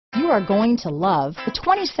are going to love the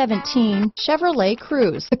 2017 Chevrolet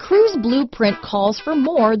Cruze. The Cruze blueprint calls for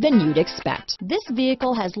more than you'd expect. This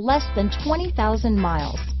vehicle has less than 20,000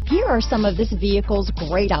 miles. Here are some of this vehicle's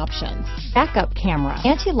great options: backup camera,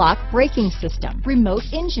 anti-lock braking system, remote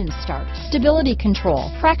engine start, stability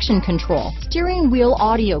control, traction control, steering wheel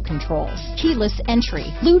audio controls, keyless entry,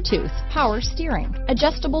 Bluetooth, power steering,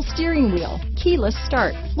 adjustable steering wheel, keyless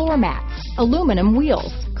start, floor mats, aluminum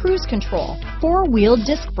wheels, cruise control, four-wheel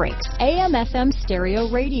disc brakes, AM/FM stereo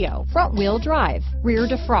radio, front-wheel drive, rear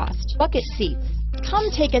defrost, bucket seats.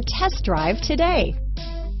 Come take a test drive today.